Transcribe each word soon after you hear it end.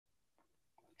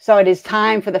So it is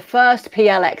time for the first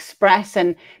PL Express,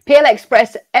 and PL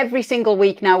Express every single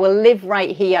week now will live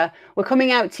right here. We're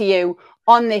coming out to you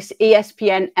on this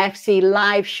ESPN FC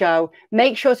live show.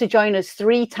 Make sure to join us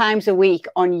 3 times a week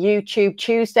on YouTube,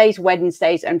 Tuesdays,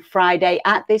 Wednesdays and Friday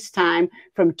at this time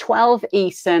from 12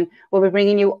 Eastern. We'll be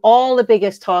bringing you all the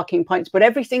biggest talking points, but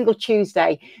every single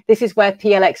Tuesday, this is where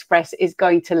PL Express is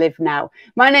going to live now.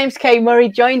 My name's Kay Murray,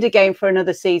 joined again for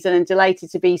another season and delighted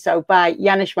to be so by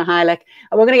Janusz Michallik.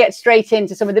 And we're going to get straight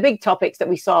into some of the big topics that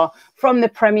we saw from the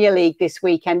Premier League this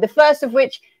weekend. The first of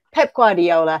which, Pep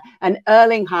Guardiola and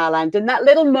Erling Haaland, and that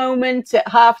little moment at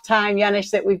halftime, Janusz,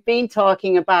 that we've been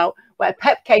talking about, where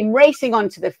Pep came racing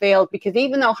onto the field because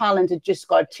even though Haaland had just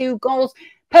scored 2 goals,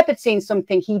 Pep had seen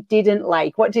something he didn't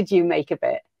like. What did you make of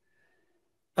it?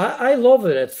 I love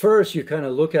it. At first, you kind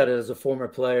of look at it as a former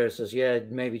player, says, yeah,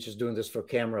 maybe just doing this for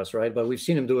cameras, right? But we've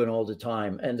seen him doing it all the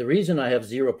time. And the reason I have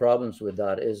 0 problems with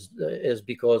that is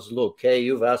because, look, Kay,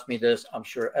 you've asked me this. I'm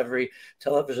sure every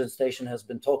television station has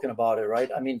been talking about it,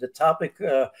 right? I mean, the topic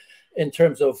in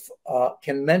terms of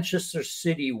can Manchester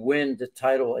City win the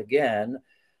title again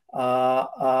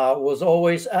was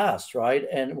always asked, right?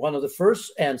 And one of the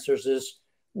first answers is,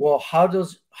 well, how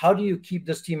do you keep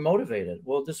this team motivated?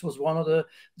 Well, this was one of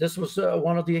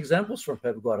the examples from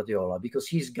Pep Guardiola, because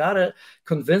he's got to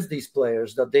convince these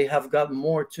players that they have got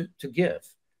more to give,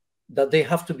 that they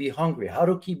have to be hungry. How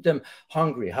to keep them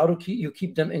hungry? How to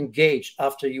keep them engaged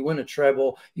after you win a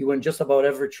treble? You win just about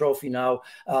every trophy now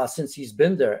since he's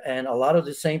been there, and a lot of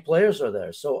the same players are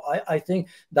there. So I think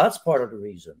that's part of the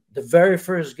reason. The very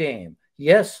first game.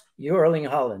 Yes, you're Erling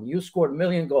Haaland. You scored 1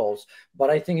 million goals,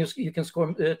 but I think you can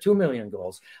score 2 million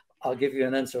goals. I'll give you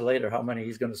an answer later how many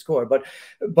he's going to score. But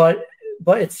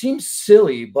it seems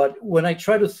silly. But when I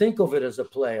try to think of it as a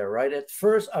player, right? At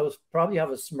first, I was probably have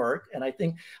a smirk, and I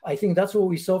think that's what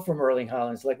we saw from Erling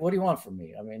Haaland. It's like, what do you want from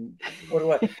me? I mean, what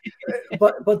do I?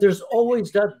 but there's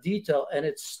always that detail, and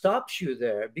it stops you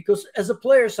there, because as a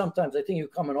player, sometimes I think you're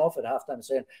coming off at halftime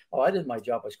saying, "Oh, I did my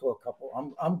job. I scored a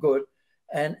couple. I'm good."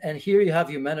 And here you have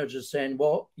your manager saying,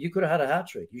 well, you could have had a hat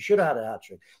trick. You should have had a hat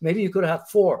trick. Maybe you could have had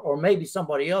 4, or maybe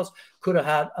somebody else could have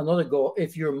had another goal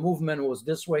if your movement was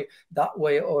this way, that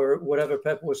way, or whatever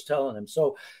Pep was telling him.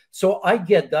 So I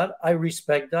get that. I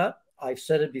respect that. I've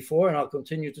said it before, and I'll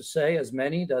continue to say, as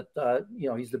many, that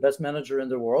he's the best manager in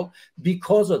the world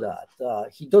because of that.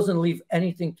 He doesn't leave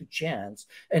anything to chance,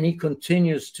 and he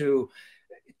continues to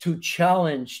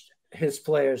challenge his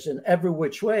players in every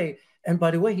which way. And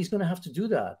by the way, he's going to have to do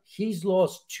that. He's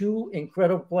lost 2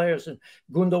 incredible players in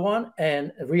Gundogan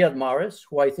and Riyad Mahrez,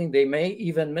 who I think they may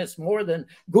even miss more than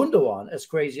Gundogan, as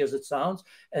crazy as it sounds.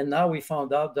 And now we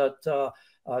found out that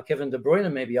Kevin De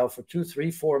Bruyne may be out for 2,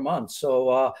 3, 4 months.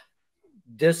 So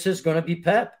this is going to be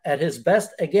Pep at his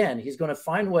best again. He's going to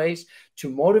find ways to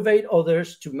motivate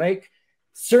others, to make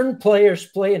certain players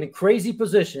play in crazy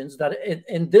positions that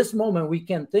in this moment we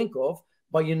can't think of,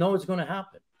 but it's going to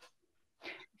happen.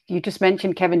 You just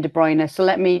mentioned Kevin De Bruyne, so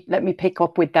let me pick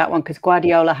up with that one, because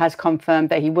Guardiola has confirmed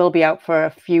that he will be out for a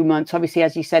few months. Obviously,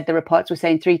 as you said, the reports were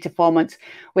saying 3 to 4 months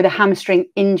with a hamstring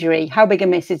injury. How big a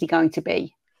miss is he going to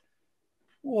be?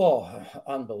 Well,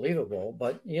 unbelievable.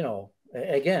 But,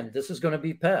 again, this is going to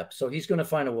be Pep. So he's going to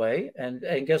find a way. And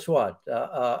guess what?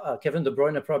 Kevin De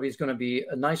Bruyne probably is going to be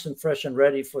nice and fresh and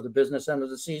ready for the business end of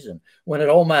the season, when it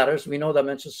all matters. We know that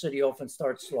Manchester City often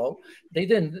starts slow. They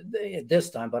didn't this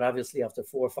time, but obviously after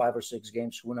 4, 5 or 6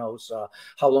 games, who knows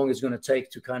how long it's going to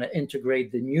take to kind of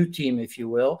integrate the new team, if you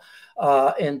will,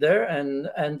 in there.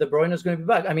 And De Bruyne is going to be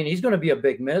back. I mean, he's going to be a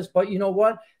big miss, but you know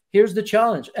what? Here's the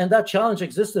challenge. And that challenge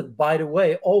existed, by the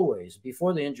way, always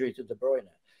before the injury to De Bruyne.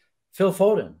 Phil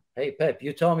Foden. Hey, Pep,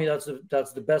 you tell me that's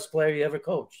the best player you ever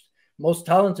coached, most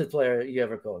talented player you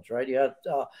ever coached, right? You had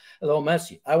little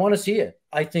Messi. I want to see it.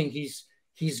 I think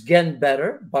he's getting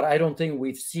better, but I don't think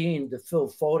we've seen the Phil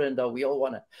Foden that we all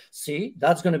want to see.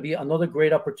 That's going to be another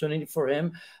great opportunity for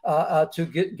him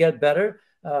to get better.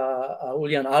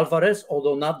 Julian Alvarez,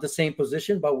 although not the same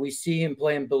position, but we see him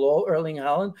playing below Erling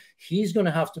Haaland. He's going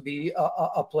to have to be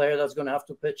a player that's going to have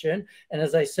to pitch in. And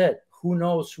as I said, who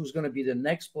knows who's going to be the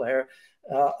next player?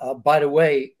 By the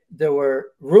way, there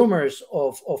were rumors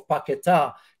of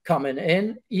Paquetá coming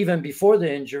in even before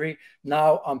the injury.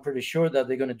 Now I'm pretty sure that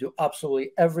they're going to do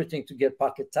absolutely everything to get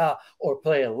Paquetá or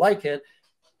player like it,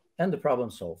 and the problem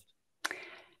solved.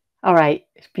 All right.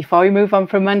 Before we move on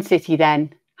from Man City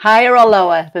then, higher or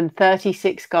lower than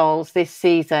 36 goals this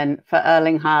season for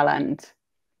Erling Haaland?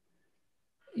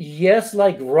 Yes,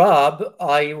 like Rob,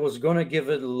 I was going to give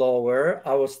it lower.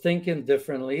 I was thinking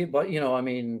differently, but I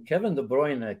mean, Kevin De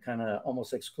Bruyne kind of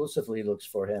almost exclusively looks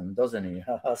for him, doesn't he?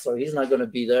 So he's not going to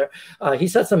be there.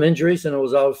 He's had some injuries and it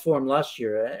was out of form last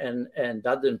year, and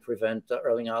that didn't prevent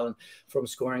Erling Haaland from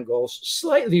scoring goals.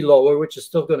 Slightly lower, which is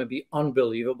still going to be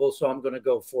unbelievable. So I'm going to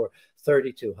go for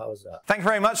 32. How's that? Thank you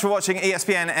very much for watching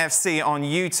ESPN FC on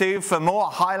YouTube. For more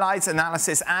highlights,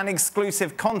 analysis, and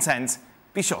exclusive content,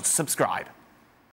 be sure to subscribe.